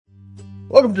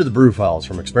Welcome to the Brew Files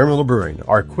from Experimental Brewing,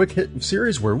 our quick hit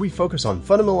series where we focus on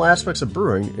fundamental aspects of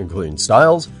brewing, including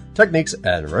styles, techniques,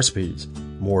 and recipes.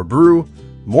 More brew,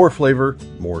 more flavor,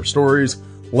 more stories,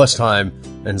 less time,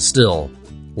 and still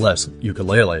less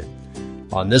ukulele.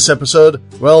 On this episode,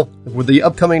 well, with the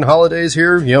upcoming holidays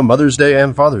here, Mother's Day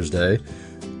and Father's Day,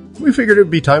 we figured it would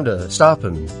be time to stop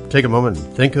and take a moment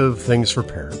and think of things for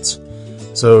parents.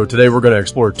 So today we're going to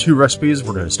explore two recipes.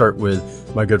 We're going to start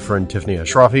with my good friend Tiffany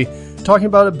Ashrafi, talking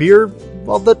about a beer,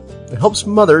 well, that helps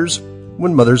mothers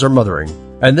when mothers are mothering.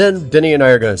 And then Denny and I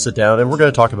are going to sit down and we're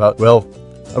going to talk about, well,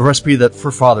 a recipe that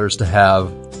for fathers to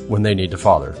have when they need to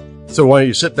father. So why don't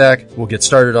you sit back, we'll get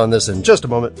started on this in just a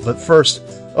moment, but first,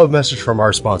 a message from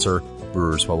our sponsor,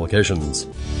 Brewers Publications.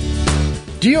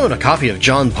 Do you own a copy of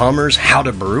John Palmer's How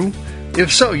to Brew?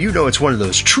 If so, you know it's one of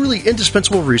those truly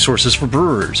indispensable resources for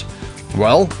brewers.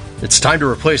 Well, it's time to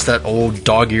replace that old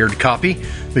dog-eared copy,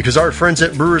 because our friends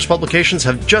at Brewers Publications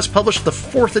have just published the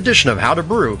 4th edition of How to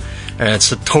Brew, and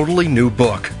it's a totally new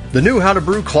book. The new How to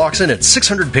Brew clocks in at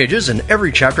 600 pages, and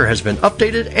every chapter has been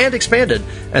updated and expanded,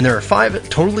 and there are 5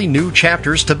 totally new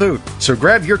chapters to boot. So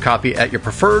grab your copy at your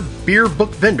preferred beer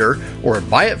book vendor, or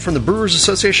buy it from the Brewers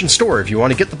Association store if you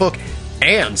want to get the book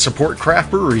and support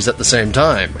craft breweries at the same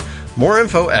time. More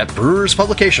info at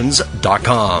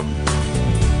brewerspublications.com.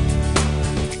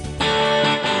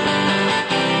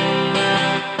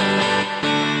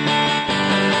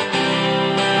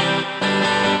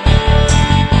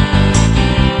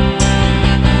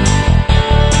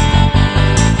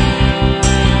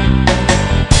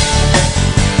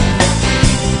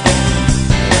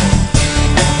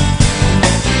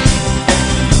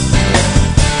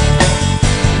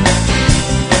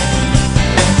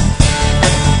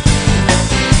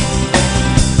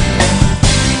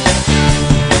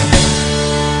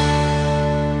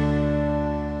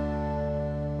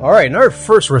 All right, and our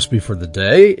first recipe for the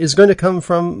day is going to come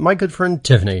from my good friend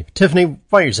Tiffany. Tiffany,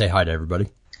 why don't you say hi to everybody?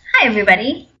 Hi,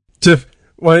 everybody. Tiff,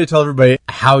 why don't you tell everybody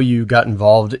how you got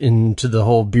involved into the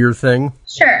whole beer thing?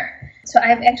 Sure. So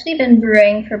I've actually been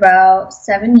brewing for about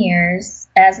 7 years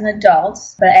as an adult,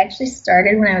 but I actually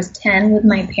started when I was 10 with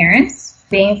my parents.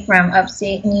 Being from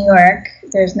upstate New York,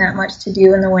 there's not much to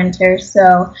do in the winter,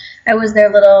 so I was their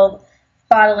little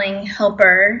bottling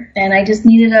helper, and I just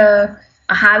needed a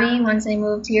hobby once I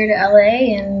moved here to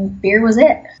LA, and beer was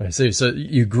it. I see. So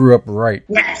you grew up right.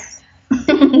 Yes.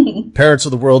 Parents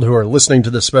of the world who are listening to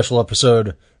this special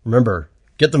episode, remember,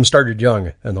 get them started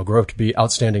young, and they'll grow up to be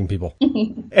outstanding people.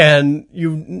 And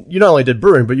you not only did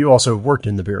brewing, but you also worked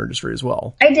in the beer industry as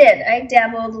well. I did. I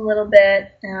dabbled a little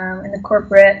bit in the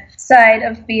corporate side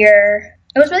of beer.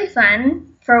 It was really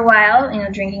fun for a while,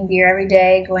 drinking beer every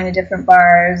day, going to different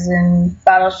bars and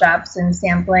bottle shops and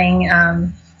sampling.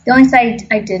 The only side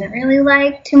I didn't really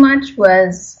like too much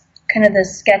was kind of the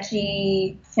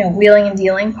sketchy, wheeling and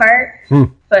dealing part.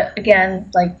 But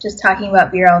again, just talking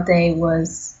about beer all day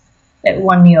it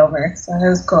won me over, so it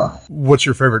was cool. What's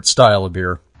your favorite style of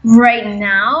beer? Right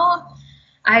now,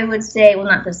 I would say, well,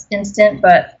 not this instant,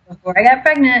 but before I got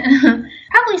pregnant,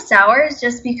 probably sours,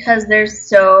 just because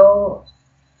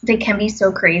they can be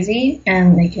so crazy,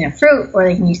 and they can have fruit, or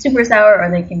they can be super sour,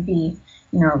 or they can be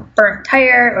burnt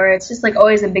tire, or it's just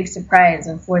always a big surprise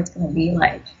of what it's going to be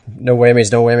like. No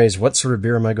whammies. What sort of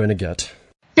beer am I going to get?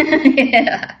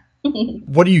 Yeah.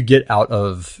 What do you get out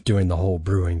of doing the whole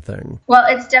brewing thing? Well,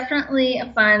 it's definitely a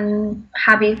fun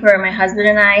hobby for my husband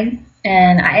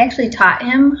and I actually taught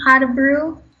him how to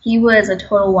brew. He was a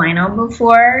total wino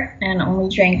before and only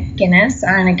drank Guinness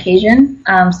on an occasion,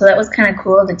 so that was kind of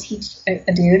cool to teach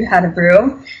a dude how to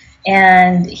brew.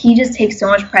 And he just takes so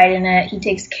much pride in it. He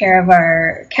takes care of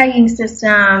our kegging system,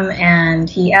 and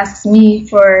he asks me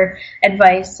for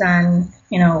advice on,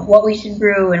 what we should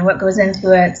brew and what goes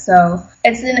into it. So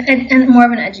it's more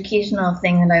of an educational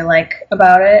thing that I like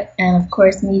about it. And, of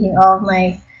course, meeting all of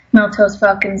my Maltose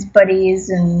Falcons buddies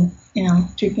and,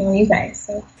 drinking with you guys.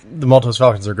 So. The Maltose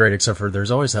Falcons are great, except for there's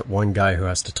always that one guy who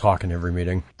has to talk in every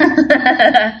meeting.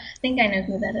 I think I know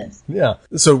who that is. Yeah.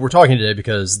 So we're talking today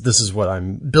because this is what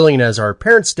I'm billing as our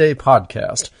Parents' Day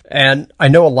podcast. And I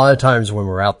know a lot of times when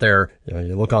we're out there,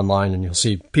 you look online and you'll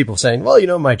see people saying,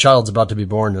 well, my child's about to be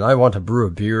born and I want to brew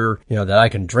a beer, that I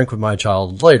can drink with my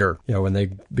child later, when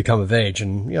they become of age.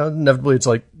 And, inevitably it's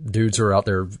like dudes who are out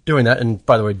there doing that. And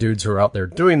by the way, dudes who are out there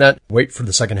doing that, wait for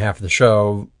the second half of the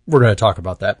show. We're going to talk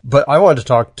about that. But I wanted to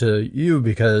talk to you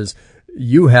because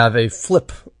you have a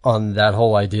flip on that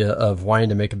whole idea of wanting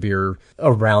to make a beer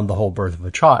around the whole birth of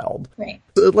a child. Right.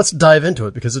 Let's dive into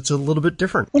it because it's a little bit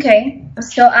different. Okay.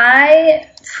 So I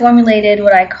formulated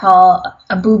what I call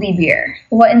a booby beer.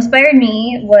 What inspired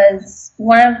me was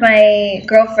one of my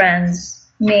girlfriends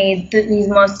made these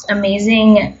most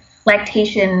amazing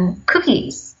lactation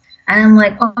cookies. And I'm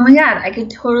like, oh my God, I could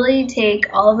totally take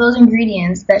all of those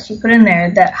ingredients that she put in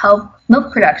there that help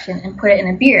milk production and put it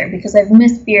in a beer, because I've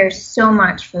missed beer so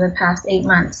much for the past 8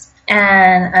 months.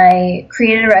 And I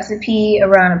created a recipe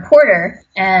around a porter,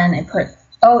 and I put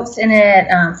oats in it,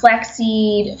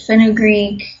 flaxseed,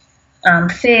 fenugreek,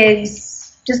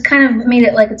 figs, just kind of made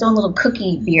it like its own little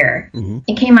cookie beer. Mm-hmm.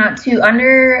 It came out to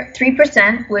under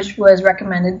 3%, which was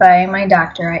recommended by my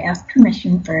doctor. I asked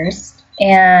permission first,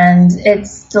 and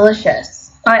it's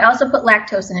delicious. I also put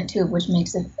lactose in it too, which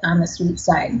makes it on the sweet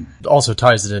side. It also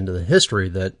ties it into the history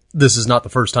that this is not the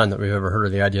first time that we've ever heard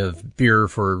of the idea of beer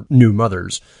for new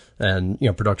mothers and,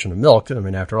 production of milk. I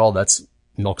mean, after all, that's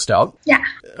milk stout. Yeah.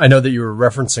 I know that you were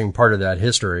referencing part of that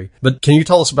history, but can you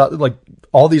tell us about like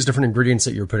all these different ingredients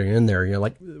that you're putting in there?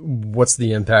 Like what's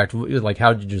the impact? Like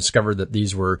how did you discover that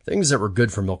these were things that were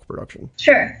good for milk production?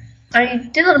 Sure. I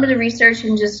did a little bit of research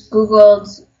and just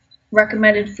Googled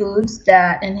recommended foods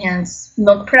that enhance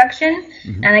milk production.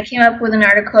 Mm-hmm. And I came up with an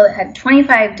article that had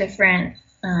 25 different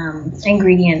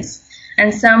ingredients.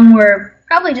 And some were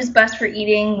probably just best for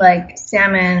eating, like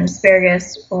salmon,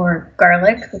 asparagus, or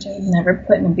garlic, which I would never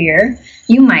put in a beer.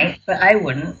 You might, but I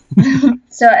wouldn't.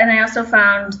 And I also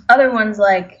found other ones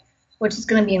like, which is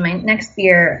going to be in my next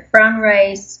beer, brown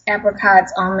rice,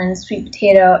 apricots, almonds, sweet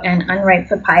potato, and unripe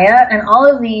papaya. And all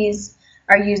of these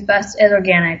are used best as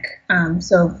organic,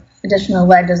 so additional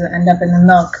lead doesn't end up in the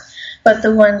milk. But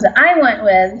the ones that I went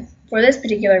with for this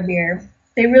particular beer,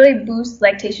 they really boost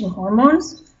lactation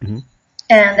hormones. Mm-hmm.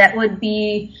 And that would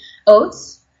be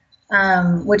oats,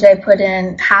 which I put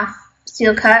in half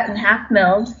steel cut and half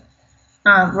milled,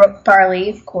 barley,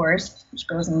 of course, which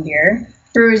goes in beer,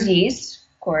 brewer's yeast,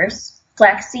 of course,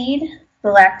 flaxseed, the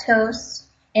lactose,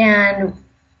 and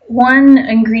one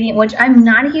ingredient, which I'm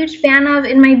not a huge fan of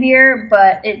in my beer,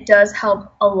 but it does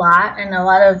help a lot, and a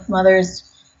lot of mothers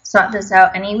sought this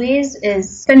out anyways,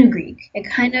 is fenugreek. It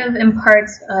kind of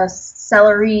imparts a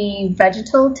celery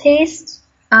vegetal taste.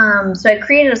 So I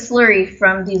created a slurry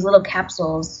from these little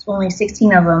capsules, only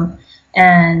 16 of them,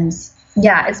 and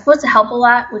yeah, it's supposed to help a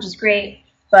lot, which is great,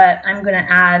 but I'm going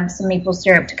to add some maple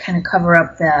syrup to kind of cover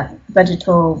up that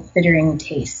vegetal bittering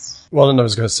taste. Well, and I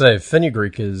was going to say,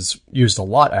 fenugreek is used a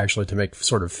lot, actually, to make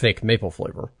sort of fake maple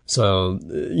flavor. So,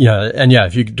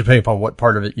 if you, depending upon what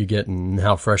part of it you get and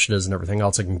how fresh it is and everything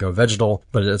else, it can go vegetal.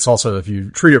 But it's also, if you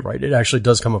treat it right, it actually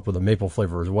does come up with a maple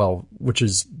flavor as well, which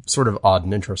is sort of odd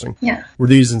and interesting. Yeah. Were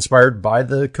these inspired by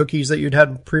the cookies that you'd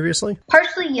had previously?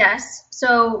 Partially, yes.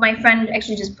 So my friend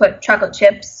actually just put chocolate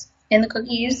chips in the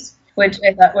cookies, which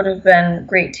I thought would have been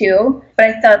great too. But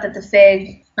I thought that the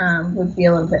fig would be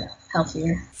a little bit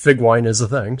healthier. Fig wine is a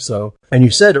thing. So, and you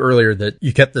said earlier that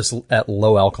you kept this at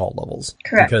low alcohol levels.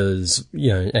 Correct. Because,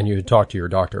 and you talked to your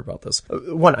doctor about this.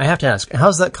 One, I have to ask,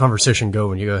 how's that conversation go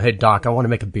when you go, hey doc, I want to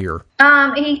make a beer?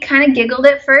 He kind of giggled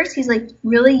at first. He's like,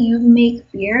 really, you make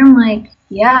beer? I'm like,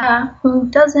 yeah, who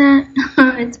doesn't?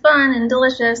 It's fun and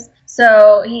delicious.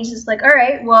 So he's just like, all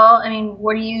right, well, I mean,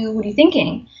 what are you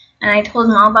thinking? And I told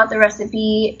him all about the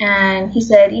recipe, and he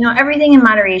said, everything in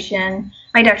moderation.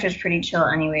 My doctor's pretty chill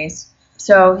anyways.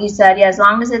 So he said, yeah, as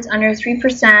long as it's under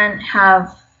 3%,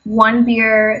 have one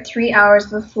beer 3 hours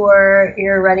before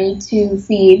you're ready to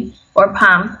feed or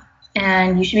pump,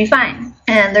 and you should be fine.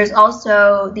 And there's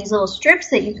also these little strips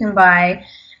that you can buy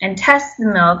and test the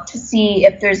milk to see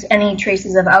if there's any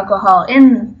traces of alcohol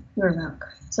in your milk.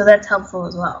 So that's helpful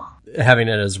as well. Having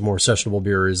it as more sessionable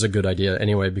beer is a good idea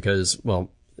anyway, because, well,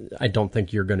 I don't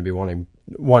think you're going to be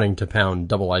wanting to pound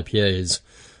double IPAs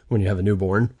when you have a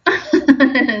newborn.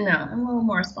 No, I'm a little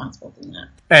more responsible than that.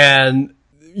 And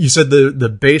you said the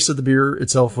base of the beer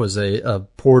itself was a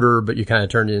porter, but you kind of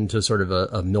turned it into sort of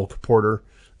a milk porter,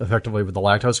 effectively, with the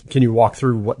lactose. Can you walk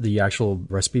through what the actual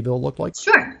recipe bill looked like?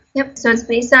 Sure. Yep. So it's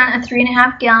based on a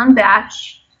 3.5 gallon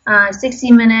batch,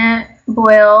 60-minute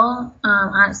boil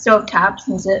on a stovetop,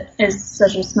 since it is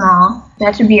such a small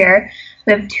batch of beer.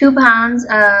 We have 2 pounds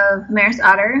of Maris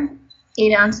Otter,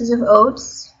 8 ounces of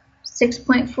oats,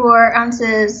 6.4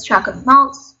 ounces chocolate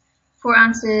malt, 4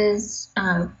 ounces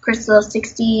crystal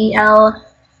 60L,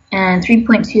 and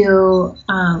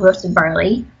 3.2 roasted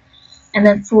barley. And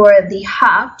then for the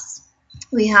hops,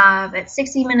 we have at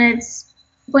 60 minutes,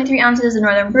 0.3 ounces of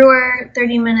Northern Brewer,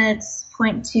 30 minutes,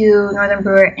 0.2 Northern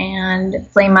Brewer, and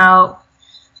flame out,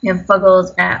 we have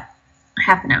Fuggles at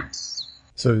half an ounce.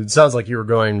 So it sounds like you were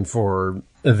going for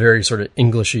a very sort of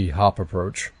Englishy hop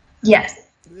approach. Yes.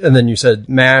 And then you said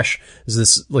mash. Is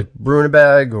this like brew in a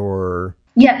bag or?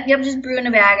 Yep, just brew in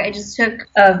a bag. I just took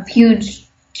a huge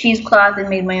cheesecloth and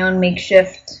made my own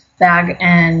makeshift bag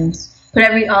and put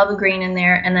all the grain in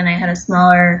there, and then I had a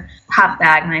smaller hop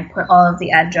bag, and I put all of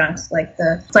the adjuncts like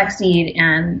the flaxseed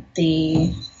and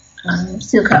the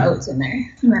steel cut oats in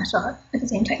there, and mashed all at the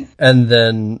same time. And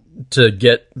then to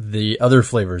get the other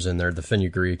flavors in there, the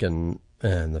fenugreek and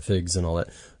the figs and all that,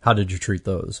 how did you treat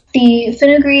those? The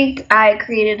fenugreek, I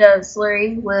created a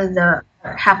slurry with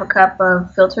half a cup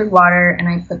of filtered water, and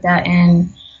I put that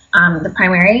in the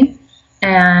primary.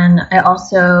 And I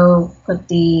also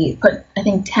I cut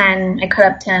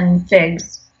up 10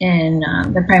 figs in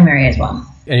the primary as well.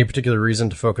 Any particular reason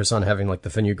to focus on having like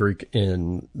the fenugreek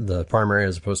in the primary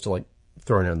as opposed to like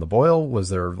throwing it in the boil? Was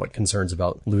there like concerns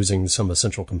about losing some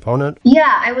essential component?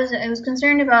 Yeah, I was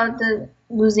concerned about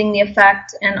losing the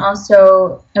effect, and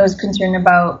also I was concerned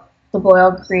about the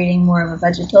boil creating more of a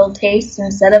vegetal taste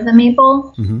instead of the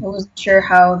maple. I wasn't sure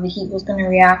how the heat was going to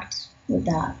react with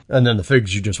that. And then the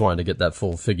figs, you just wanted to get that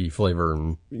full figgy flavor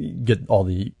and get all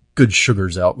the good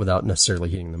sugars out without necessarily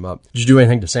heating them up. Did you do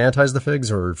anything to sanitize the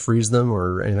figs or freeze them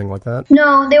or anything like that?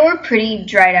 No, they were pretty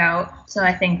dried out, so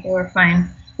I think they were fine.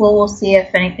 Well, we'll see if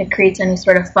it creates any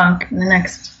sort of funk in the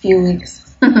next few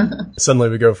weeks. Suddenly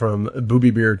we go from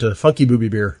booby beer to funky booby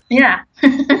beer. Yeah.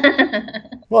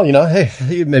 Well, hey,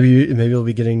 maybe you'll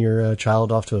be getting your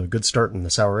child off to a good start in the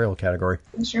sour ale category.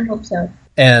 I sure hope so.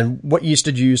 And what yeast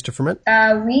did you use to ferment?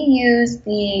 We used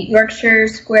the Yorkshire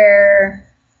Square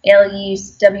Ale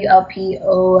Yeast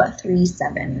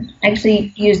WLP037. I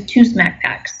actually used 2 smack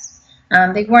packs.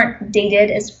 They weren't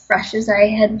dated as fresh as I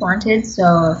had wanted, so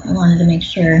I wanted to make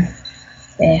sure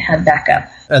they had backup.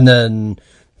 And then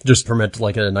just ferment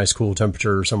like at a nice cool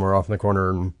temperature somewhere off in the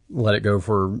corner and let it go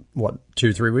for,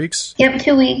 2-3 weeks? Yep,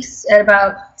 2 weeks at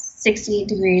about 68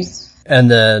 degrees.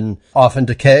 And then off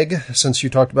into keg, since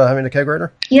you talked about having a kegerator?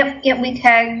 Yep, we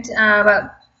kegged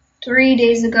about 3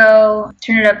 days ago,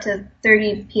 turned it up to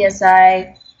 30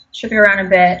 PSI, shook it around a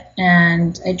bit,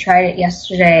 and I tried it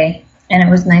yesterday, and it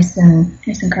was nice and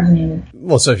carbonated.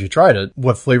 Well, so if you tried it,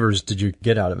 what flavors did you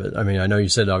get out of it? I mean, I know you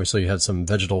said obviously you had some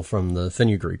vegetal from the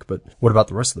fenugreek, but what about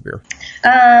the rest of the beer?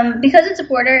 Because it's a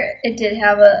porter, it did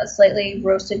have a slightly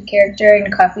roasted character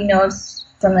and coffee notes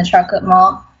from the chocolate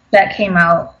malt that came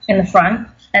out in the front,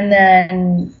 and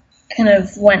then kind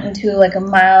of went into like a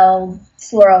mild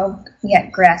floral,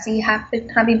 grassy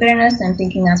hoppy bitterness. I'm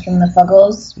thinking that's from the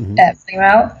Fuggles that came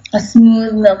out. A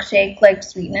smooth milkshake-like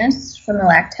sweetness from the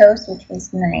lactose, which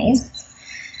was nice.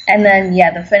 And then,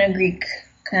 the fenugreek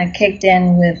kind of kicked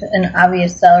in with an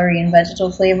obvious celery and vegetal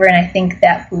flavor, and I think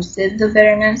that boosted the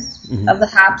bitterness of the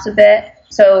hops a bit.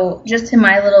 So just to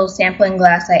my little sampling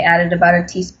glass, I added about a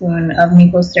teaspoon of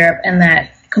maple syrup, and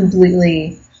that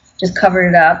completely just covered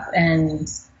it up, and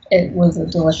it was a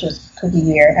delicious cookie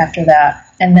beer after that.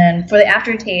 And then for the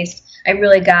aftertaste, I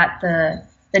really got the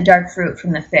dark fruit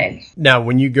from the fig. Now,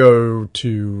 when you go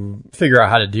to figure out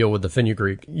how to deal with the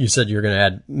fenugreek, you said you're going to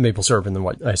add maple syrup and then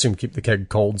I assume keep the keg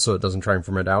cold so it doesn't try and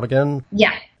ferment out again?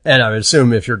 Yeah. And I would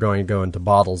assume if you're going to go into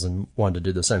bottles and want to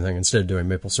do the same thing, instead of doing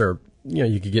maple syrup,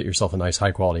 you could get yourself a nice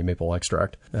high-quality maple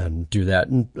extract and do that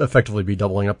and effectively be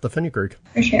doubling up the fenugreek.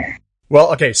 For sure.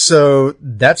 Well, okay, so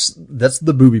that's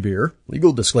the booby beer.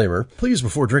 Legal disclaimer. Please,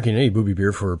 before drinking any booby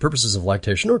beer for purposes of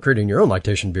lactation or creating your own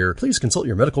lactation beer, please consult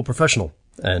your medical professional.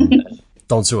 And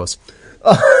don't sue us.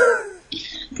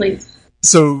 Please.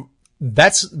 So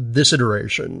that's this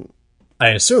iteration.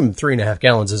 I assume 3.5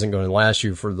 gallons isn't going to last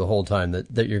you for the whole time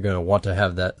that you're going to want to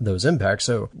have those impacts.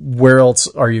 So where else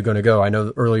are you going to go? I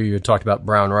know earlier you talked about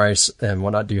brown rice and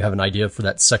whatnot. Do you have an idea for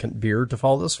that second beer to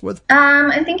follow this with?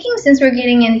 I'm thinking since we're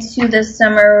getting into the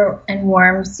summer and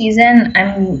warm season,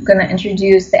 I'm going to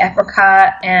introduce the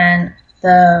apricot and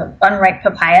the unripe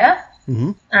papaya.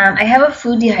 I have a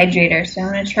food dehydrator, so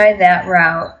I'm going to try that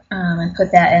route and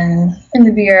put that in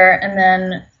the beer, and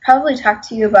then probably talk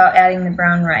to you about adding the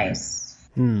brown rice.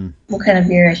 What kind of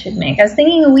beer I should make. I was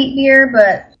thinking a wheat beer,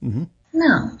 but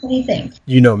no. What do you think?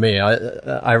 You know me.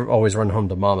 I always run home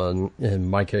to Mama, and in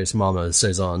my case, Mama is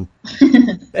Saison.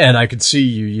 And I could see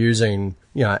you using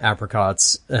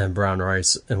apricots and brown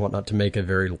rice and whatnot to make a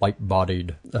very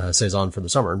light-bodied Saison for the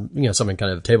summer. Something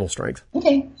kind of table strength.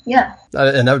 Okay, yeah.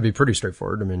 And that would be pretty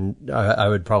straightforward. I mean, I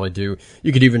would probably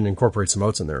you could even incorporate some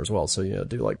oats in there as well. So,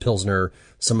 do like Pilsner,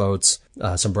 some oats,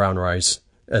 some brown rice,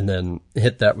 and then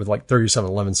hit that with like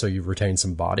 3711 so you retain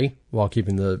some body while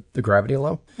keeping the gravity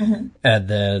low. And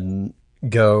then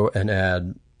go and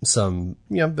add some,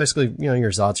 basically,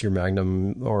 your Zotz, your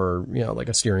Magnum, or, like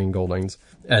a Styrian Goldings,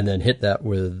 and then hit that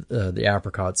with the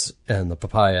apricots and the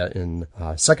papaya in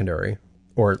secondary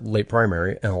or late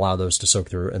primary and allow those to soak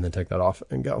through and then take that off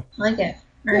and go. I like it.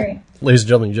 All right. Ladies and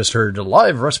gentlemen, you just heard a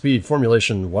live recipe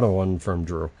formulation 101 from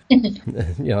Drew.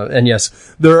 And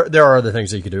yes, there are other things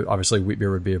that you could do. Obviously, wheat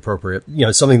beer would be appropriate.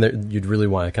 Something that you'd really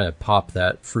want to kind of pop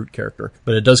that fruit character.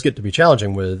 But it does get to be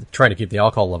challenging with trying to keep the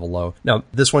alcohol level low. Now,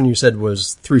 this one you said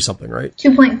was 3 something, right?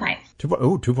 2.5.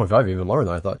 2.5, even lower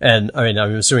than I thought. And I mean,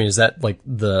 I'm assuming, is that like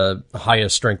the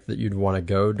highest strength that you'd want to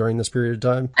go during this period of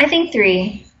time? I think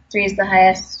 3. 3 is the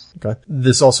highest. Okay.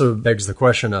 This also begs the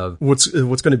question of what's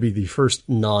going to be the first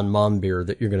non-mom beer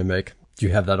that you're going to make? Do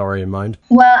you have that already in mind?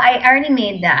 Well, I already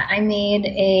made that. I made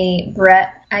a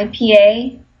Brett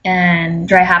IPA and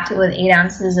dry hopped it with 8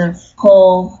 ounces of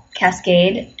whole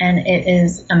Cascade, and it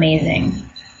is amazing.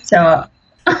 So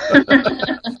I'm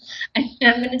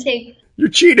going to take... You're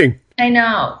cheating. I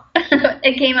know.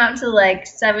 It came out to like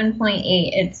 7.8.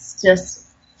 It's just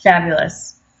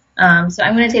fabulous. So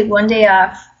I'm going to take one day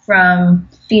off from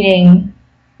feeding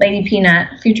Lady Peanut,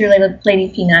 future Lady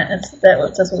Peanut.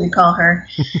 That's what we call her.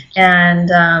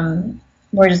 And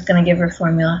we're just going to give her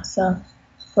formula. So,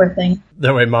 poor thing.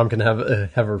 That way Mom can have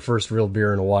her first real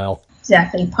beer in a while.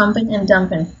 Exactly. Pumping and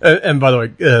dumping. And by the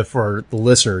way, for the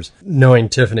listeners, knowing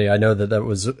Tiffany, I know that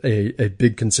was a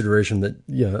big consideration that,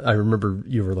 I remember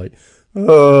you were like,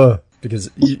 because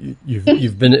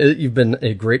you've been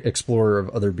a great explorer of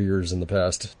other beers in the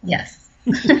past. Yes.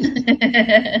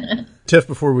 Tiff,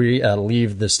 before we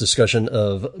leave this discussion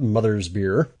of Mother's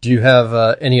Beer, do you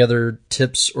have any other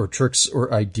tips or tricks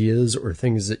or ideas or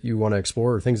things that you want to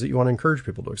explore or things that you want to encourage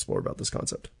people to explore about this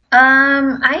concept?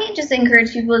 I just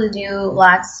encourage people to do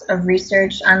lots of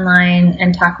research online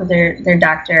and talk with their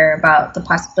doctor about the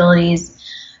possibilities.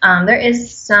 There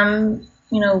is some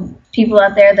people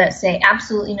out there that say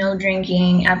absolutely no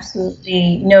drinking,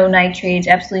 absolutely no nitrates,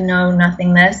 absolutely no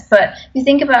nothing this. But if you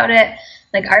think about it,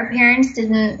 like our parents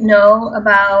didn't know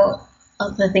about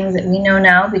the things that we know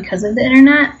now because of the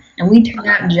internet, and we turned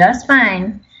out just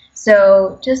fine.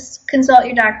 So just consult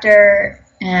your doctor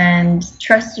and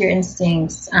trust your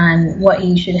instincts on what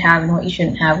you should have and what you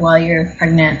shouldn't have while you're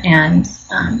pregnant and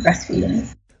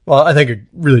breastfeeding. Well, I think it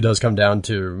really does come down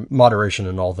to moderation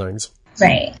in all things.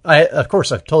 Right. Of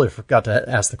course, I totally forgot to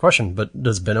ask the question, but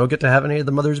does Benno get to have any of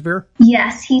the Mother's Beer?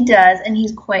 Yes, he does, and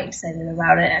he's quite excited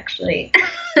about it, actually.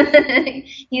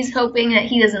 He's hoping that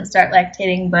he doesn't start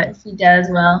lactating, but if he does,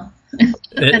 well...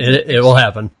 it will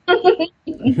happen.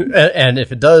 And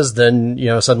if it does, then,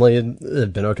 suddenly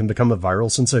Benno can become a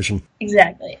viral sensation.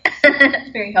 Exactly.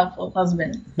 Very helpful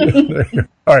husband.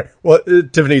 All right. Well,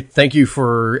 Tiffany, thank you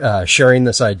for sharing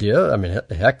this idea. I mean,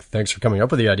 heck, thanks for coming up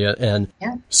with the idea and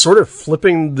sort of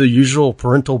flipping the usual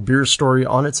parental beer story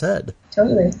on its head.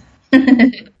 Totally.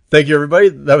 Thank you, everybody.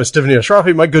 That was Tiffany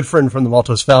Ashrafi, my good friend from the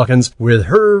Maltose Falcons, with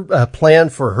her plan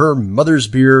for her Mother's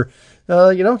Beer.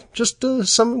 Just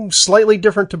something slightly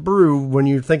different to brew when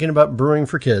you're thinking about brewing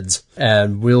for kids.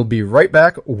 And we'll be right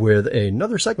back with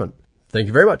another segment. Thank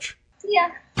you very much.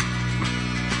 Yeah.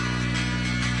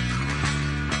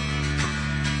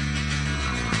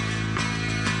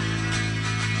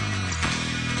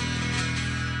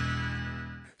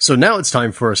 So now it's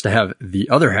time for us to have the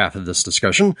other half of this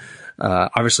discussion.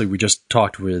 Obviously, we just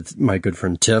talked with my good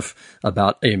friend Tiff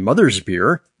about a Mother's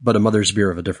Beer, but a Mother's Beer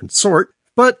of a different sort.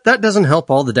 But that doesn't help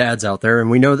all the dads out there, and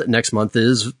we know that next month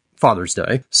is Father's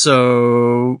Day.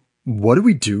 So what do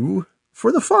we do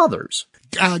for the fathers?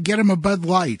 Get him a Bud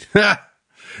Light.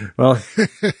 Well,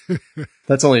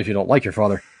 that's only if you don't like your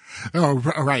father. Oh,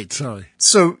 right. Sorry.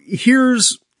 So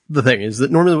here's the thing, is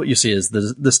that normally what you see is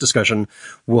this discussion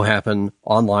will happen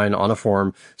online on a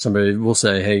forum. Somebody will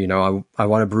say, hey, I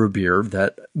want to brew a beer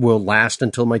that will last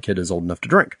until my kid is old enough to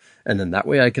drink. And then that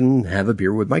way I can have a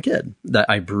beer with my kid that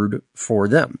I brewed for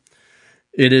them.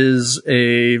 It is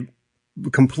a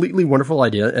completely wonderful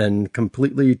idea and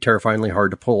completely terrifyingly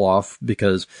hard to pull off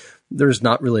because there's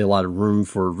not really a lot of room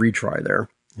for retry there.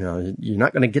 You're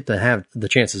not going to get to have the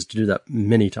chances to do that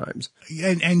many times.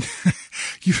 And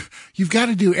you've got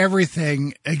to do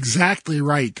everything exactly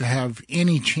right to have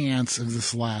any chance of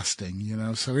this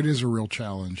lasting, so it is a real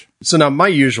challenge. So now my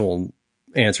usual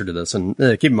answer to this, and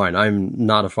keep in mind, I'm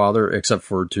not a father except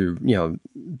for to,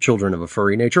 children of a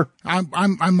furry nature.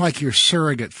 I'm like your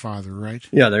surrogate father, right?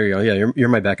 Yeah, there you go. Yeah, you're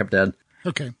my backup dad.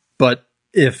 Okay. But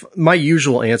if my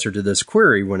usual answer to this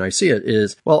query when I see it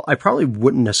is, well, I probably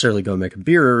wouldn't necessarily go make a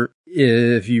beer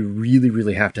if you really,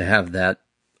 really have to have that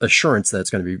assurance that it's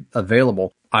going to be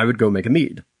available. I would go make a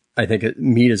mead. I think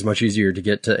mead is much easier to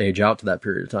get to age out to that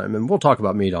period of time. And we'll talk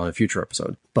about mead on a future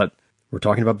episode. But we're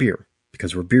talking about beer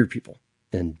because we're beer people.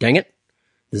 And dang it,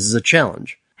 this is a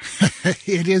challenge.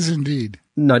 It is indeed.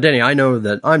 Now, Danny, I know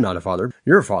that I'm not a father.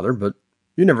 You're a father, but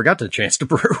you never got the chance to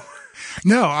brew.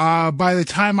 No, by the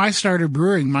time I started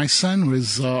brewing, my son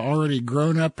was already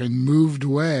grown up and moved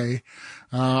away.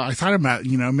 I thought about,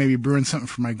 maybe brewing something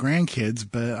for my grandkids,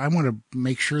 but I want to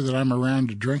make sure that I'm around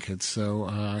to drink it. So,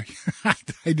 I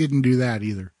didn't do that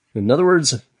either. In other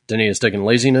words, Denny has taken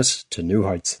laziness to new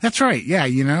heights. That's right. Yeah.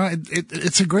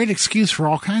 It's a great excuse for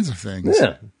all kinds of things.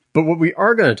 Yeah. But what we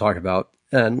are going to talk about,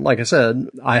 and like I said,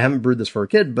 I haven't brewed this for a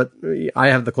kid, but I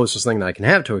have the closest thing that I can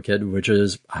have to a kid, which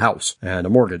is a house and a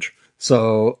mortgage.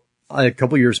 So a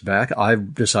couple years back, I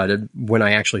decided when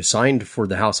I actually signed for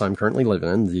the house I'm currently living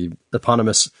in, the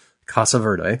eponymous Casa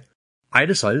Verde, I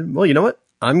decided, well, you know what?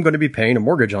 I'm going to be paying a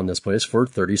mortgage on this place for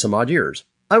 30 some odd years.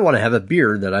 I want to have a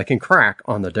beer that I can crack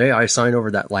on the day I sign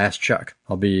over that last check.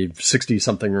 I'll be 60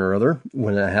 something or other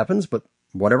when that happens, but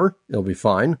whatever, it'll be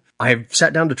fine. I've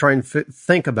sat down to try and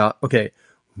think about, okay,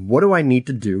 what do I need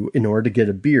to do in order to get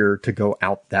a beer to go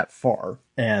out that far?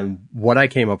 And what I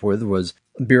came up with was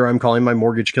a beer I'm calling my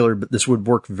mortgage killer, but this would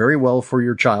work very well for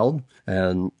your child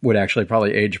and would actually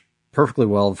probably age perfectly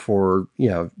well for,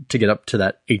 to get up to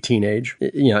that 18 age,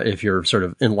 if you're sort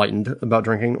of enlightened about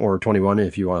drinking, or 21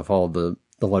 if you want to follow the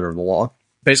letter of the law.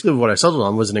 Basically, what I settled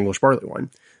on was an English barley wine.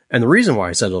 And the reason why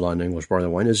I settled on English barley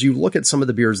wine is you look at some of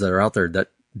the beers that are out there that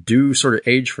do sort of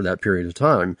age for that period of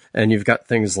time. And you've got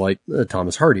things like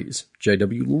Thomas Hardy's,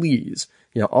 J.W. Lee's,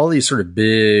 all these sort of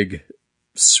big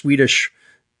Swedish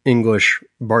English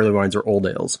barley wines or old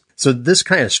ales. So this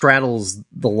kind of straddles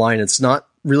the line. It's not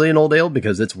really an old ale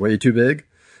because it's way too big.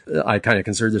 I kind of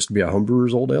consider this to be a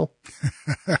homebrewer's old ale.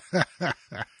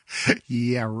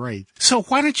 Yeah, right. So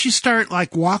why don't you start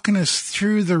walking us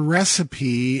through the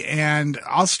recipe, and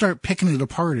I'll start picking it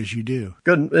apart as you do.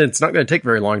 Good. It's not going to take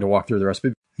very long to walk through the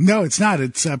recipe. No, it's not.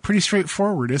 It's pretty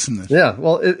straightforward, isn't it? Yeah.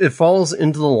 Well, it falls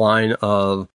into the line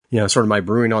of, sort of my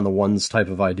brewing on the ones type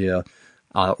of idea,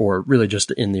 or really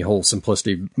just in the whole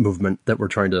simplicity movement that we're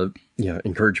trying to,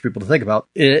 encourage people to think about.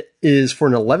 It is for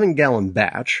an 11-gallon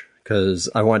batch, because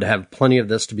I wanted to have plenty of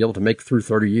this to be able to make through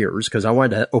 30 years, because I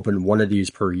wanted to open one of these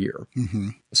per year. Mm-hmm.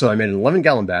 So I made an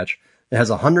 11-gallon batch. It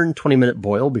has a 120-minute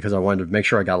boil because I wanted to make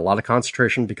sure I got a lot of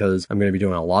concentration, because I'm going to be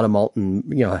doing a lot of malt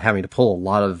and, having to pull a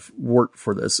lot of wort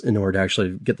for this in order to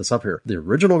actually get this up here. The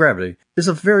original gravity is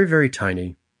a very, very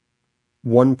tiny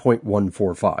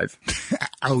 1.145.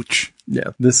 Ouch. Yeah.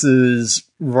 This is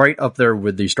right up there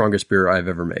with the strongest beer I've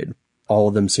ever made. All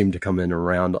of them seem to come in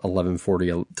around 1140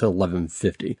 to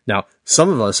 1150. Now, some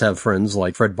of us have friends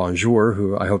like Fred Bonjour,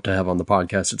 who I hope to have on the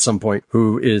podcast at some point,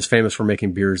 who is famous for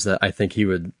making beers that I think he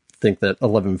would think that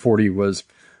 1140 was,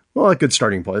 well, a good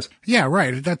starting place. Yeah,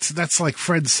 right. That's like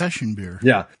Fred's session beer.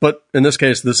 Yeah. But in this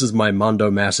case, this is my Mondo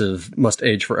Massive Must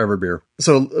Age Forever beer.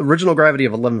 So original gravity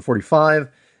of 1145,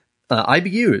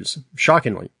 IBUs,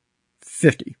 shockingly,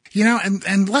 50. And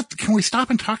can we stop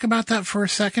and talk about that for a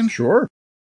second? Sure.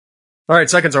 All right,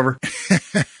 second's over.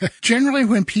 Generally,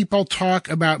 when people talk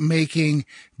about making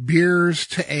beers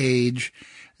to age,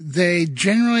 they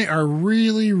generally are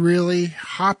really, really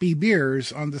hoppy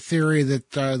beers on the theory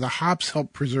that the hops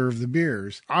help preserve the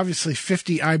beers. Obviously,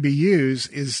 50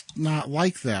 IBUs is not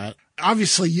like that.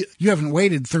 Obviously, you haven't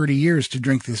waited 30 years to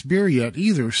drink this beer yet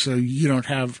either, so you don't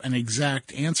have an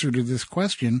exact answer to this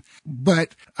question.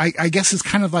 But I guess it's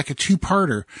kind of like a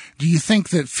two-parter. Do you think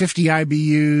that 50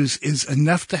 IBUs is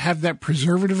enough to have that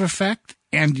preservative effect?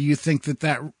 And do you think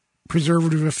that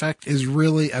preservative effect is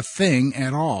really a thing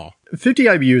at all? 50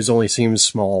 IBUs only seems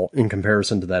small in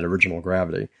comparison to that original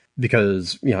gravity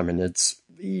because, it's,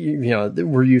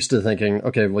 we're used to thinking,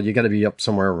 okay, well, you got to be up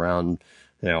somewhere around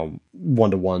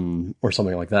 1-to-1 or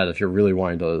something like that if you're really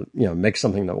wanting to, make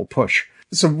something that will push.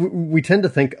 So we tend to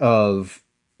think of,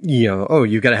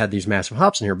 you've got to have these massive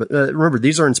hops in here. But remember,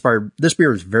 this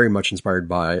beer is very much inspired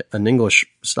by an English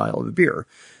style of beer.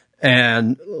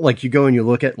 And you go and you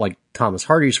look at Thomas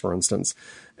Hardy's, for instance,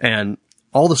 and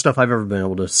all the stuff I've ever been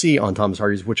able to see on Thomas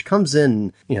Hardy's, which comes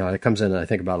in, I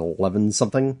think about 11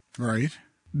 something. Right.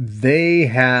 They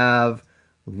have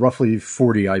roughly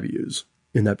 40 IBUs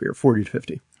in that beer, 40 to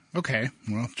 50. Okay.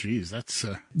 Well, geez, that's...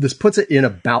 This puts it in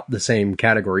about the same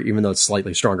category, even though it's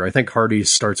slightly stronger. I think Hardy's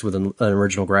starts with an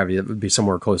original gravity that would be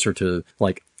somewhere closer to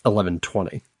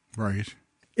 1120. Right.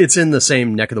 It's in the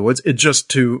same neck of the woods. It just,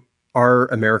 to our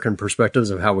American perspectives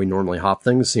of how we normally hop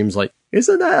things, seems like,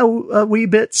 isn't that a wee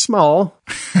bit small?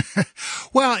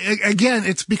 Well, again,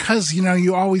 it's because,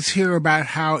 you always hear about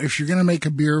how if you're going to make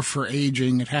a beer for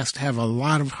aging, it has to have a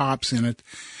lot of hops in it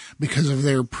because of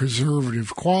their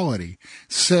preservative quality.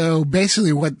 So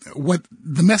basically what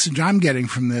the message I'm getting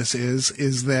from this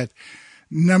is that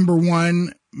number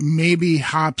one, maybe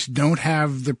hops don't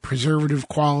have the preservative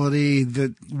quality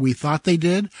that we thought they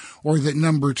did, or that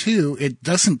number two, it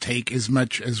doesn't take as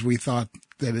much as we thought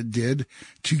that it did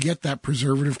to get that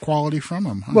preservative quality from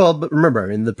them. Huh? Well, but remember, I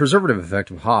mean, the preservative effect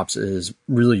of hops is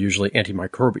really usually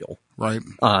antimicrobial. Right.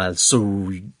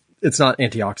 So it's not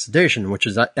antioxidation, which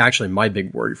is actually my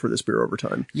big worry for this beer over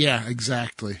time. Yeah,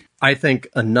 exactly. I think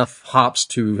enough hops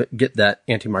to get that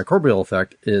antimicrobial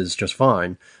effect is just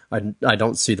fine. I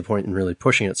don't see the point in really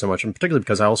pushing it so much, and particularly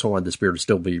because I also wanted this beer to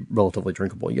still be relatively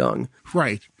drinkable young.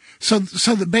 Right. So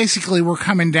that basically we're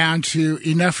coming down to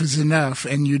enough is enough,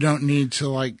 and you don't need to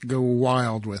like go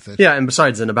wild with it. Yeah, and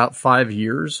besides, in about 5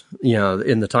 years,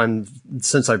 in the time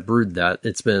since I brewed that,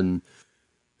 it's been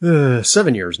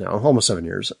 7 years now, almost 7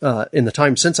 years. In the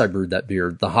time since I brewed that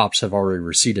beer, the hops have already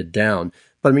receded down.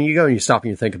 But I mean, you go and you stop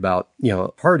and you think about,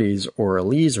 Hardee's or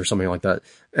Elise or something like that,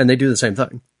 and they do the same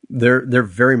thing. They're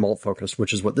very malt focused,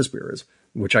 which is what this beer is,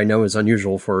 which I know is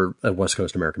unusual for a West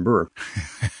Coast American brewer.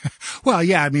 Well,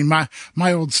 yeah, I mean, my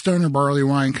old Stoner barley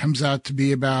wine comes out to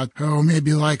be about,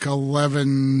 maybe like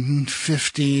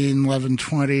 1115,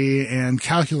 1120, and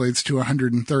calculates to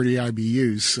 130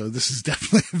 IBUs. So this is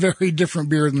definitely a very different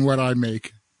beer than what I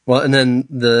make. Well, and then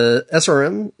the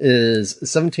SRM is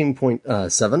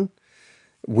 17.7,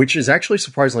 which is actually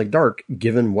surprisingly dark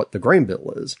given what the grain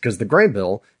bill is, because the grain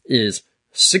bill is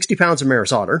 60 pounds of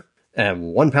Maris Otter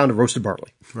and 1 pound of roasted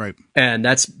barley. Right. And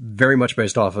that's very much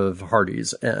based off of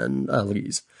Hardee's and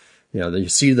Lee's. You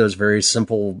see those very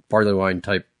simple barley wine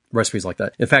type recipes like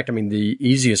that. In fact, I mean, the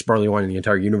easiest barley wine in the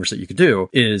entire universe that you could do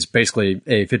is basically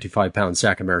a 55-pound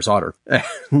sack of Maris Otter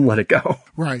and let it go.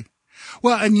 Right.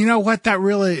 Well, and you know what? That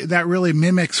really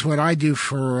mimics what I do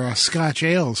for Scotch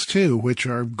ales too, which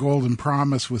are Golden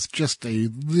Promise with just a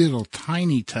little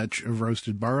tiny touch of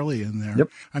roasted barley in there. Yep.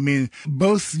 I mean,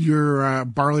 both your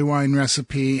barley wine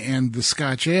recipe and the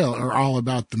Scotch ale are all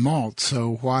about the malt,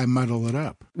 so why muddle it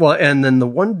up? Well, and then the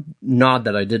one nod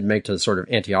that I did make to the sort of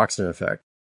antioxidant effect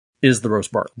is the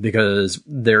roast barley, because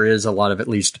there is a lot of at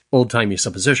least old-timey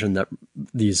supposition that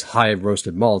these high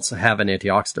roasted malts have an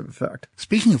antioxidant effect.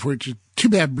 Speaking of which, too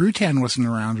bad Brutan wasn't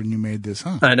around when you made this,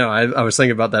 huh? I know. I was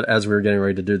thinking about that as we were getting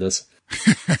ready to do this.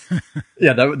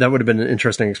 Yeah, that would have been an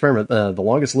interesting experiment. The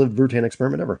longest-lived Brutan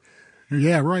experiment ever.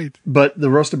 Yeah, right. But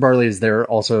the roasted barley is there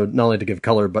also not only to give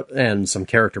color and some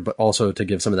character, but also to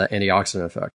give some of that antioxidant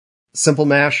effect. Simple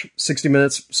mash, 60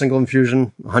 minutes, single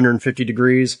infusion, 150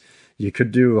 degrees. You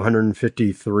could do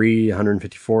 153,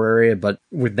 154 area, but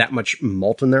with that much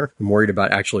malt in there, I'm worried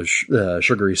about actually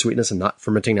sugary sweetness and not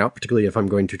fermenting out, particularly if I'm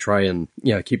going to try and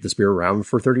keep this beer around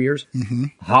for 30 years. Mm-hmm.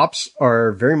 Hops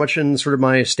are very much in sort of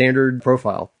my standard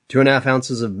profile. 2.5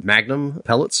 ounces of Magnum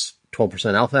pellets,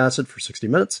 12% alpha acid for 60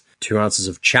 minutes. 2 ounces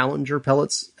of Challenger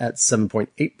pellets at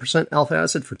 7.8% alpha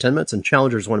acid for 10 minutes. And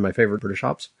Challenger is one of my favorite British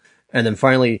hops. And then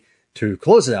finally, to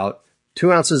close it out,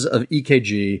 2 ounces of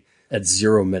EKG at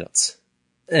 0 minutes.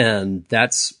 And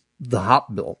that's the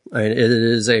hop bill. I mean, it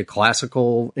is a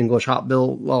classical English hop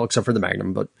bill, well, except for the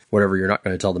Magnum, but whatever, you're not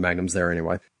going to tell the Magnums there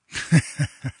anyway.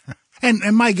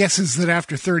 And my guess is that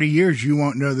after 30 years, you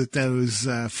won't know that those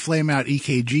flame out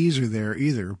EKGs are there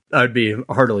either. I'd be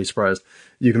heartily surprised.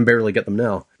 You can barely get them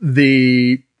now.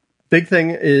 The big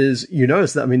thing is, you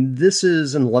notice that, I mean, this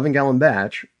is an 11-gallon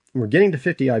batch. We're getting to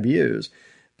 50 IBUs,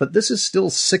 but this is still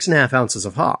 6.5 ounces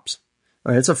of hops.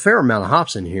 It's a fair amount of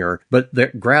hops in here, but the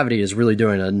gravity is really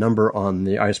doing a number on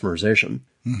the isomerization.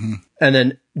 Mm-hmm. And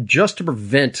then just to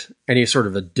prevent any sort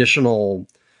of additional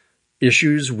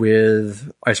issues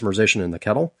with isomerization in the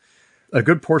kettle, a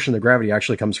good portion of the gravity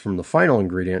actually comes from the final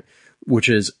ingredient, which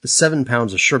is 7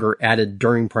 pounds of sugar added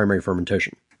during primary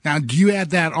fermentation. Now, do you add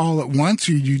that all at once,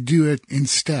 or do you do it in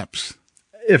steps?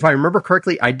 If I remember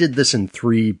correctly, I did this in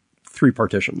three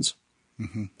partitions.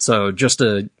 Mm-hmm. So just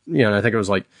to, I think it was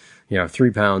like,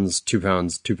 3 pounds, 2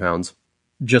 pounds, 2 pounds,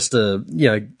 just to,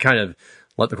 kind of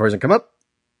let the poison come up,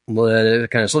 let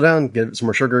it kind of slow down, get some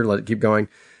more sugar, let it keep going.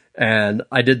 And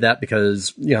I did that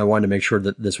because, I wanted to make sure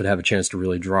that this would have a chance to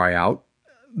really dry out.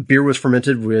 Beer was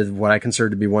fermented with what I consider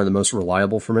to be one of the most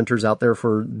reliable fermenters out there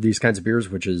for these kinds of beers,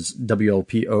 which is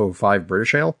WLP005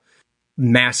 British Ale.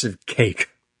 Massive cake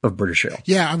of British Ale.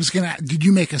 Yeah, did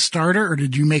you make a starter or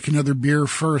did you make another beer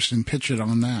first and pitch it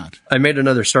on that? I made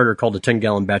another starter called a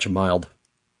 10-gallon batch of mild.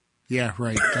 Yeah,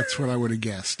 right. That's what I would have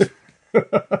guessed.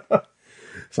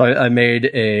 So I made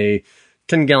a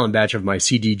 10-gallon batch of my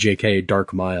CDJK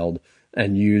dark mild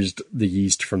and used the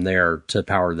yeast from there to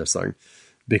power this thing.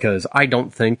 Because I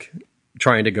don't think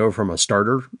trying to go from a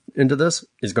starter into this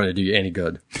is going to do you any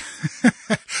good.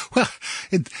 Well,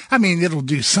 it'll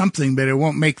do something, but it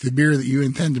won't make the beer that you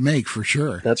intend to make for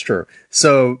sure. That's true.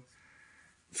 So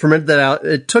fermented that out.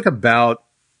 It took about,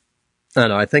 I don't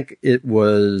know, I think it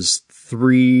was 4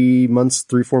 months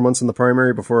in the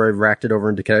primary before I racked it over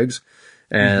into kegs.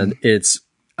 And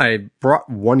I brought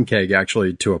one keg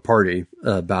actually to a party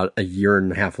about a year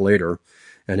and a half later,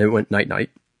 and it went night-night.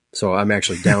 So I'm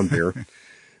actually down beer.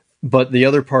 But the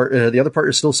other part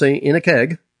is still staying in a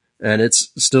keg, and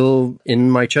it's still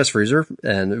in my chest freezer.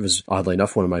 And it was, oddly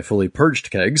enough, one of my fully purged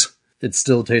kegs. It's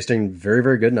still tasting very,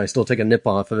 very good, and I still take a nip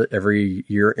off of it every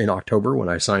year in October when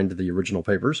I signed the original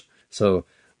papers. So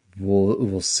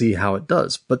we'll see how it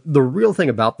does. But the real thing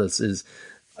about this is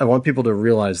I want people to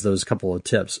realize those couple of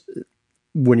tips.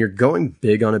 When you're going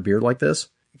big on a beer like this,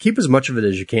 keep as much of it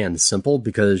as you can simple,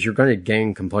 because you're going to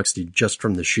gain complexity just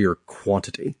from the sheer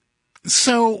quantity.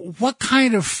 So what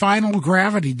kind of final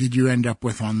gravity did you end up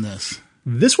with on this?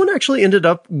 This one actually ended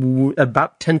up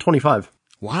about 1025.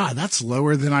 Wow, that's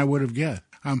lower than I would have guessed.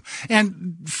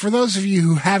 And for those of you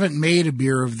who haven't made a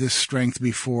beer of this strength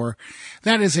before,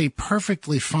 that is a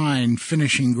perfectly fine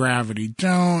finishing gravity.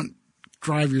 Don't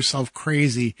drive yourself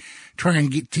crazy trying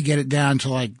to get it down to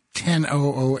like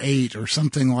 10.008 or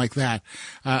something like that.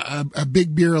 A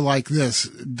big beer like this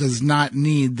does not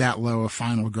need that low a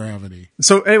final gravity.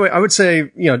 So anyway, I would say,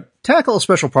 tackle a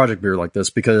special project beer like this,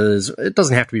 because it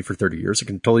doesn't have to be for 30 years. It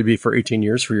can totally be for 18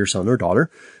 years for your son or daughter,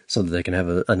 so that they can have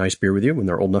a nice beer with you when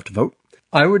they're old enough to vote.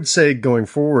 I would say going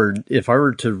forward, if I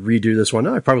were to redo this one,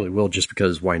 I probably will, just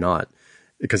because why not?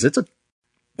 Because it's a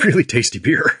really tasty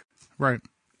beer. Right.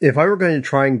 If I were going to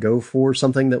try and go for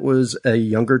something that was a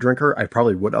younger drinker, I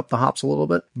probably would up the hops a little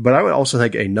bit. But I would also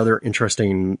think another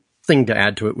interesting thing to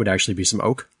add to it would actually be some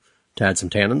oak, to add some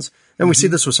tannins. And we see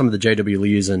this with some of the J.W.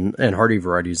 Lee's and Hardy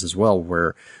varieties as well,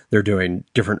 where they're doing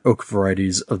different oak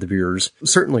varieties of the beers.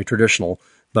 Certainly traditional,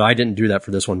 but I didn't do that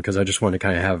for this one because I just wanted to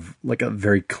kind of have like a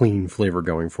very clean flavor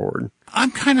going forward.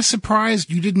 I'm kind of surprised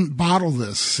you didn't bottle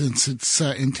this, since it's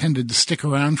intended to stick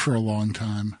around for a long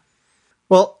time.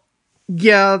 Well,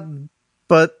 yeah,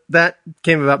 but that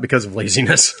came about because of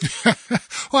laziness.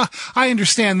 Well, I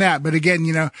understand that, but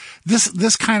again,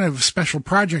 this kind of special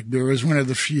project beer is one of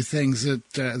the few things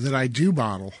that I do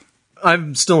bottle.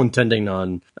 I'm still intending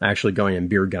on actually going and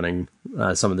beer gunning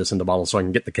some of this into bottles so I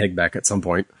can get the keg back at some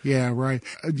point. Yeah, right.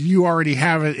 You already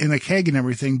have it in a keg and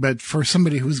everything, but for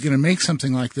somebody who's going to make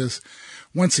something like this,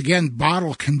 once again,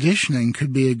 bottle conditioning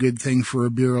could be a good thing for a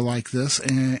beer like this,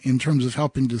 in terms of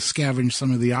helping to scavenge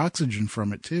some of the oxygen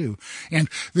from it too. And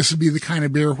this would be the kind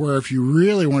of beer where if you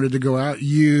really wanted to go out,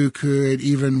 you could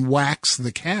even wax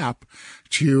the cap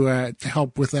to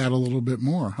help with that a little bit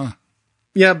more, huh?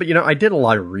 Yeah, but I did a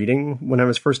lot of reading when I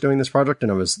was first doing this project,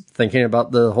 and I was thinking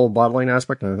about the whole bottling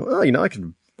aspect. And I thought, I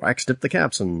could wax dip the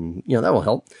caps, and that will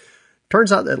help.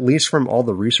 Turns out, at least from all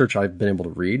the research I've been able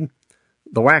to read,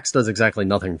 the wax does exactly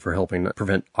nothing for helping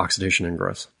prevent oxidation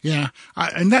ingress. Yeah,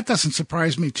 and that doesn't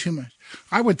surprise me too much.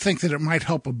 I would think that it might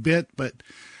help a bit, but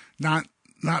not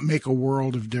make a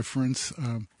world of difference.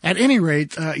 At any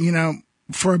rate,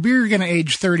 for a beer you're going to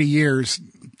age 30 years,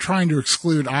 trying to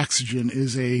exclude oxygen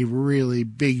is a really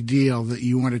big deal that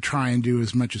you want to try and do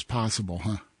as much as possible,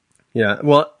 huh? Yeah,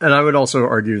 well, and I would also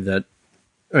argue that,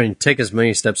 take as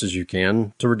many steps as you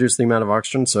can to reduce the amount of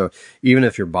oxygen. So even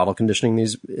if you're bottle conditioning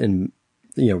these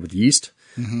with yeast,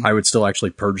 I would still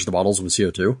actually purge the bottles with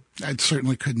CO2. That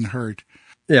certainly couldn't hurt.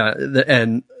 Yeah,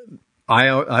 and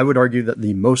I would argue that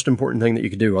the most important thing that you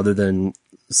could do, other than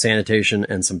sanitation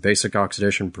and some basic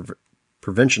oxidation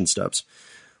prevention steps,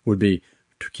 would be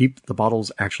to keep the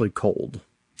bottles actually cold.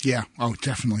 Yeah, oh,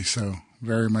 definitely so.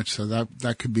 Very much so.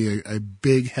 That could be a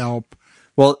big help.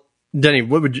 Well, Denny,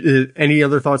 what would any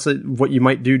other thoughts that what you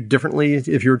might do differently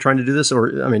if you were trying to do this? Or,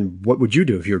 what would you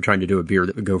do if you were trying to do a beer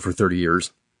that would go for 30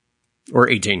 years? Or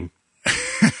 18?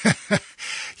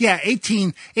 Yeah,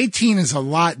 18 is a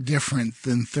lot different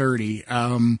than 30.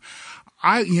 The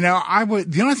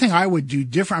only thing I would do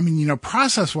different,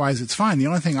 process-wise, it's fine. The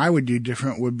only thing I would do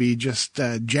different would be just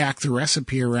jack the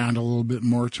recipe around a little bit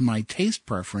more to my taste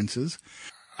preferences.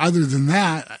 Other than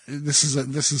that, this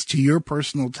is to your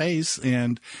personal taste,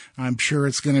 and I'm sure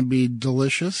it's going to be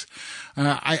delicious.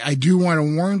 I do want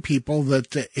to warn people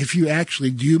that if you actually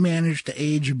do manage to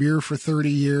age a beer for 30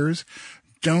 years,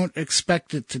 don't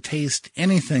expect it to taste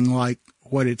anything like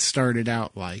what it started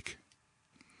out like.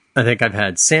 I think I've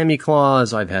had Sammy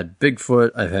Claus, I've had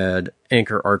Bigfoot, I've had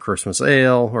Anchor Our Christmas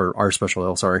Ale, or Our Special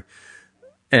Ale, sorry.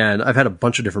 And I've had a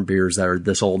bunch of different beers that are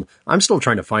this old. I'm still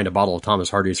trying to find a bottle of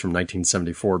Thomas Hardy's from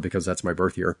 1974 because that's my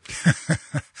birth year.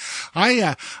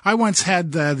 I once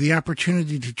had the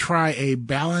opportunity to try a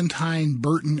Ballantine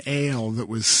Burton Ale that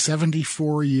was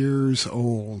 74 years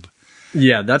old.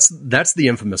 Yeah, that's the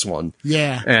infamous one.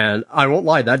 Yeah. And I won't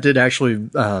lie, that did actually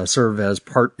serve as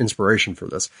part inspiration for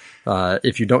this.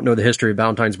 If you don't know the history of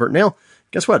Valentine's burnt nail,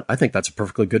 guess what? I think that's a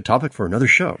perfectly good topic for another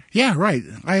show. Yeah, right.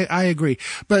 I agree.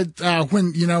 But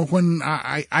when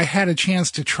I had a chance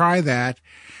to try that,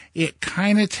 it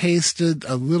kind of tasted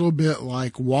a little bit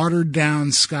like watered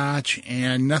down scotch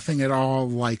and nothing at all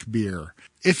like beer.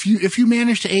 If you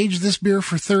manage to age this beer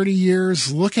for 30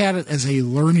 years, look at it as a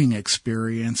learning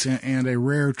experience and a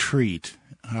rare treat,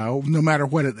 no matter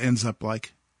what it ends up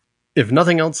like. If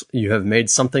nothing else, you have made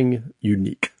something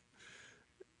unique.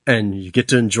 And you get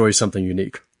to enjoy something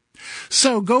unique.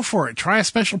 So go for it. Try a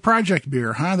special project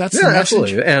beer, huh? That's the message.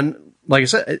 Absolutely. And like I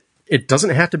said, it doesn't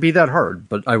have to be that hard,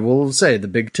 but I will say the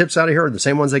big tips out of here are the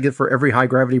same ones I give for every high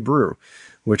gravity brew,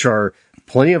 which are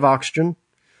plenty of oxygen,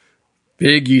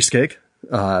 big yeast cake,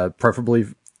 preferably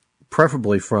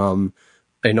from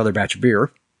another batch of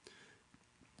beer.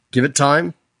 Give it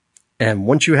time. And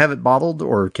once you have it bottled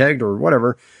or kegged or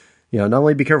whatever, not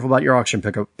only be careful about your oxygen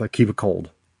pickup, but keep it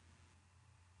cold.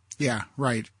 Yeah,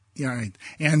 right. Yeah,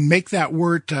 and make that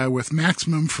wort with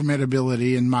maximum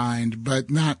fermentability in mind,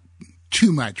 but not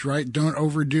too much, right? Don't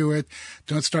overdo it.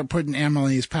 Don't start putting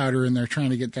amylase powder in there trying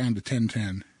to get down to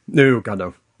 1010. No, God,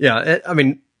 no. Yeah,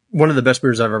 one of the best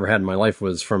beers I've ever had in my life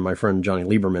was from my friend Johnny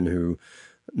Lieberman, who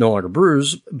no longer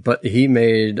brews, but he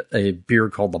made a beer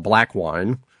called the Black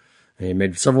Wine, and he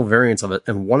made several variants of it,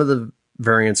 and one of the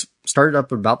variants started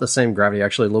up about the same gravity,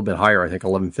 actually a little bit higher, I think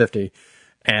 1150,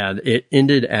 and it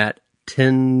ended at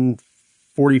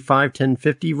 1045,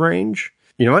 1050 range.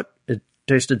 You know what? It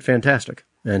tasted fantastic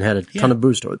and had a ton of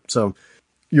booze to it. So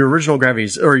your original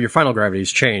gravities or your final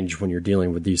gravities change when you're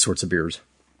dealing with these sorts of beers.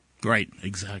 Right,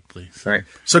 exactly. All right.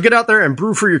 So get out there and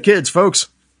brew for your kids, folks.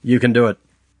 You can do it.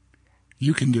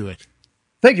 You can do it.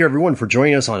 Thank you, everyone, for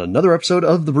joining us on another episode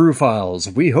of the Brew Files.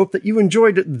 We hope that you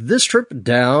enjoyed this trip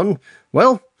down,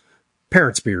 well,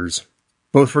 parents' beers,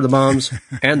 both for the moms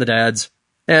and the dads,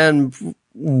 and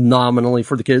nominally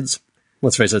for the kids.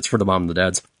 Let's face it, it's for the mom and the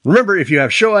dads. Remember, if you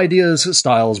have show ideas,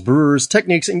 styles, brewers,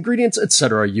 techniques, ingredients,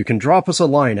 etc., you can drop us a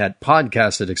line at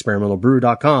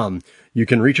podcast@experimentalbrew.com. You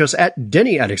can reach us at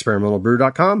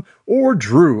denny@experimentalbrew.com or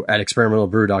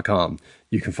drew@experimentalbrew.com.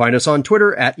 You can find us on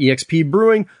Twitter at EXP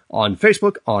Brewing, on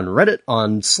Facebook, on Reddit,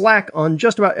 on Slack, on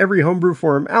just about every homebrew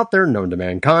forum out there known to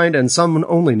mankind, and some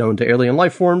only known to alien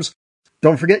life forms.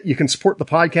 Don't forget, you can support the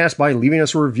podcast by leaving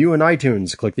us a review in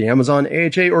iTunes. Click the Amazon,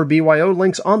 AHA, or BYO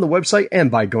links on the website, and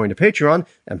by going to Patreon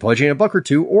and pledging $1 or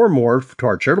 $2 or more to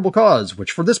our charitable cause,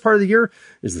 which for this part of the year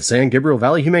is the San Gabriel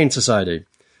Valley Humane Society.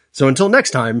 So until next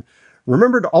time,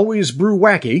 remember to always brew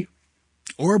wacky.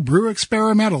 Or brew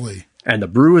experimentally. And the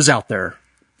brew is out there.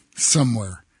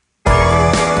 Somewhere.